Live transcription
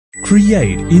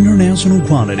Create international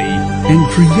quality and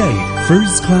create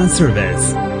first-class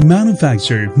service.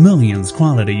 Manufacture millions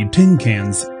quality tin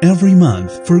cans every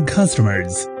month for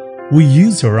customers. We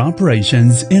use our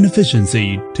operations and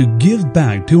efficiency to give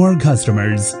back to our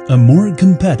customers a more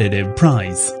competitive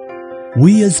price.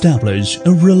 We establish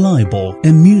a reliable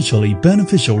and mutually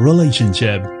beneficial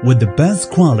relationship with the best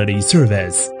quality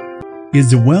service.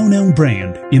 Is a well-known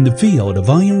brand in the field of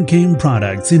iron can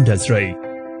products industry.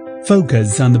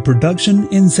 Focus on the production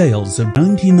and sales of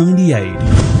 1998.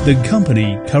 The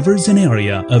company covers an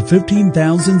area of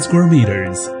 15,000 square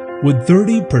meters with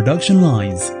 30 production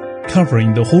lines,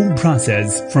 covering the whole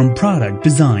process from product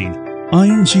design,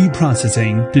 iron sheet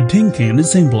processing to tin can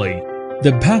assembly.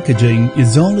 The packaging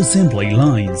is all assembly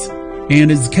lines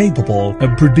and is capable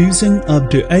of producing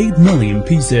up to 8 million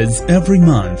pieces every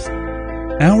month.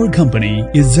 Our company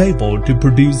is able to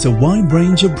produce a wide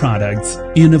range of products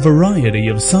in a variety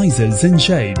of sizes and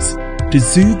shapes to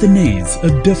suit the needs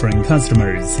of different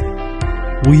customers.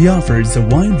 We offer a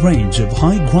wide range of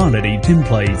high-quality tin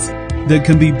plates that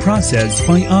can be processed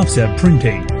by offset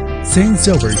printing,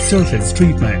 sand-silver surface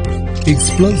treatment,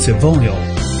 explosive oil,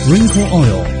 wrinkle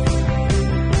oil,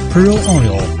 pearl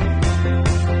oil,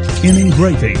 and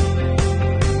engraving.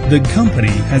 The company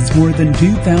has more than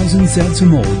 2,000 sets of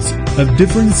molds of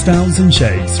different styles and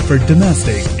shapes for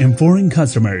domestic and foreign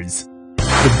customers.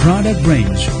 The product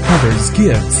range covers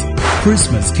gifts,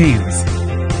 Christmas cans,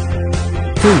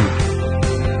 food,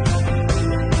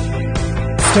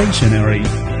 stationery,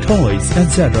 toys,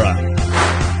 etc.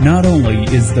 Not only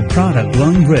is the product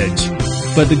line rich,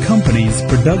 but the company's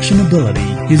production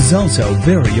ability is also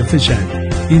very efficient,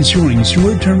 ensuring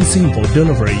short-term sample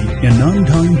delivery and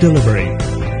on-time delivery.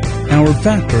 Our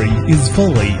factory is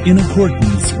fully in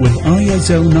accordance with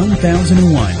ISO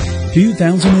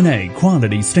 9001-2008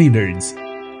 quality standards,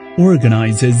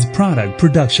 organizes product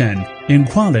production and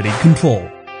quality control.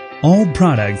 All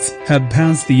products have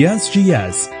passed the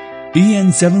SGS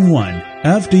EN71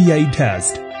 FDA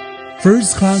test.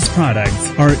 First-class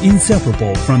products are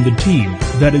inseparable from the team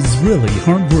that is really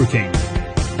hardworking.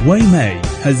 Weimei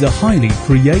has a highly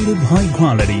creative,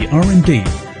 high-quality R&D,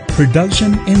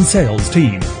 production and sales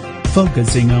team,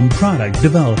 focusing on product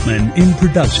development and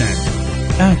production,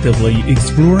 actively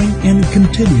exploring and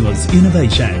continuous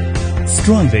innovation,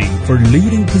 striving for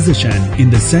leading position in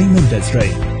the same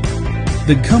industry.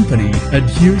 The company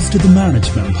adheres to the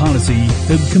management policy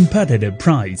of competitive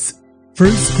price,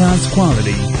 first-class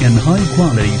quality and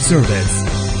high-quality service,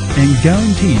 and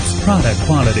guarantees product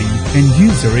quality and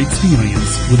user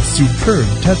experience with superb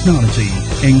technology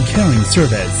and caring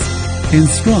service, and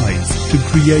strives to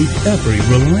create every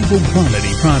reliable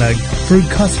quality product for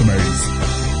customers.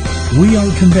 We are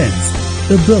convinced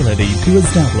ability to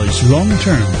establish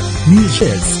long-term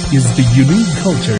mutual is the unique culture